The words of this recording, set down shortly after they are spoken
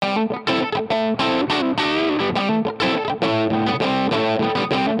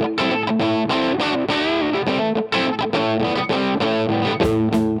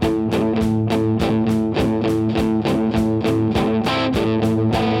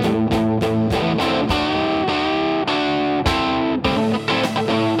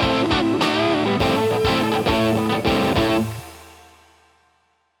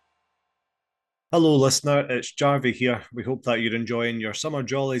Hello, listener. It's Jarvie here. We hope that you're enjoying your summer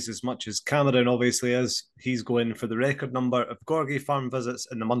jollies as much as Cameron obviously is. He's going for the record number of Gorgie farm visits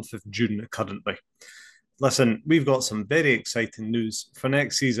in the month of June currently. Listen, we've got some very exciting news. For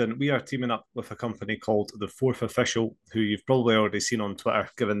next season, we are teaming up with a company called The Fourth Official, who you've probably already seen on Twitter,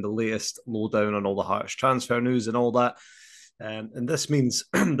 given the latest lowdown on all the Hearts transfer news and all that. And this means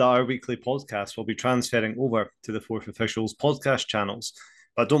that our weekly podcast will be transferring over to The Fourth Official's podcast channels.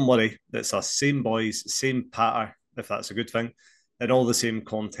 But don't worry, it's us, same boys, same patter, if that's a good thing, and all the same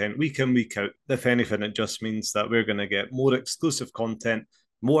content week in, week out. If anything, it just means that we're going to get more exclusive content,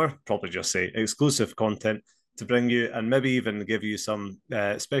 probably just say exclusive content to bring you and maybe even give you some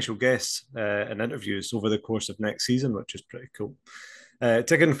special guests and interviews over the course of next season, which is pretty cool. To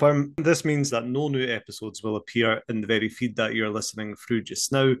confirm, this means that no new episodes will appear in the very feed that you're listening through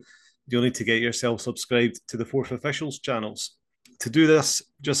just now. You'll need to get yourself subscribed to the Fourth Officials channels. To do this,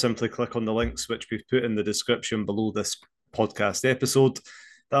 just simply click on the links which we've put in the description below this podcast episode.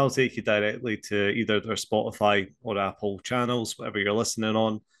 That'll take you directly to either their Spotify or Apple channels, whatever you're listening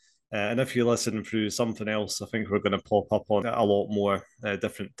on. And if you listen through something else, I think we're going to pop up on a lot more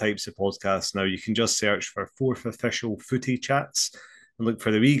different types of podcasts now. You can just search for Fourth Official Footy Chats and look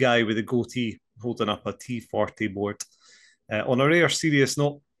for the wee guy with the goatee holding up a T40 board. On a rare serious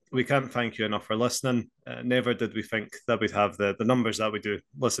note, we can't thank you enough for listening. Never did we think that we'd have the numbers that we do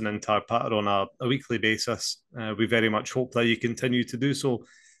listening to our patter on a weekly basis. We very much hope that you continue to do so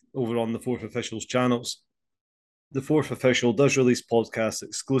over on the Fourth Official's channels. The Fourth Official does release podcasts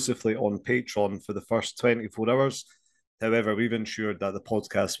exclusively on Patreon for the first 24 hours. However, we've ensured that the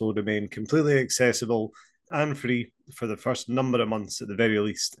podcast will remain completely accessible and free for the first number of months at the very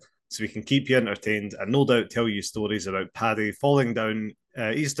least, so we can keep you entertained and no doubt tell you stories about Paddy falling down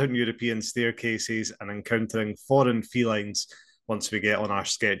Eastern European staircases and encountering foreign felines once we get on our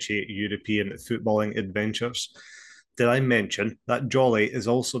sketchy European footballing adventures. Did I mention that Jolly is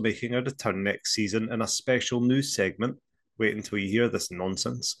also making a return next season in a special news segment? Wait until you hear this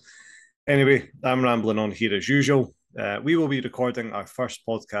nonsense. Anyway, I'm rambling on here as usual. We will be recording our first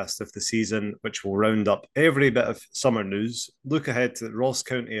podcast of the season, which will round up every bit of summer news, look ahead to Ross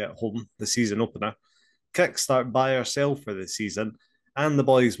County at home, the season opener, kickstart buy or sell for the season, and the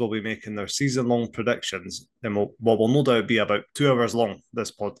boys will be making their season-long predictions in what will no doubt be about 2 hours long,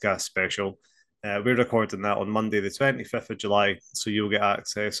 this podcast special. We're recording that on Monday the 25th of July, so you'll get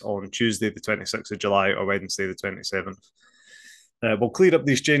access on Tuesday the 26th of July or Wednesday the 27th. We'll clear up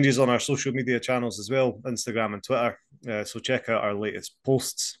these changes on our social media channels as well, Instagram and Twitter. So check out our latest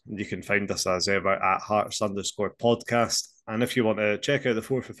posts. You can find us as ever at Hearts_podcast. And if you want to check out the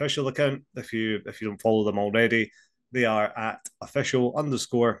Fourth Official account, if you don't follow them already, they are at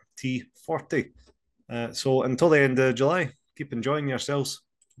official_T40. So until the end of July, keep enjoying yourselves.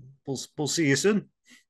 We'll see you soon.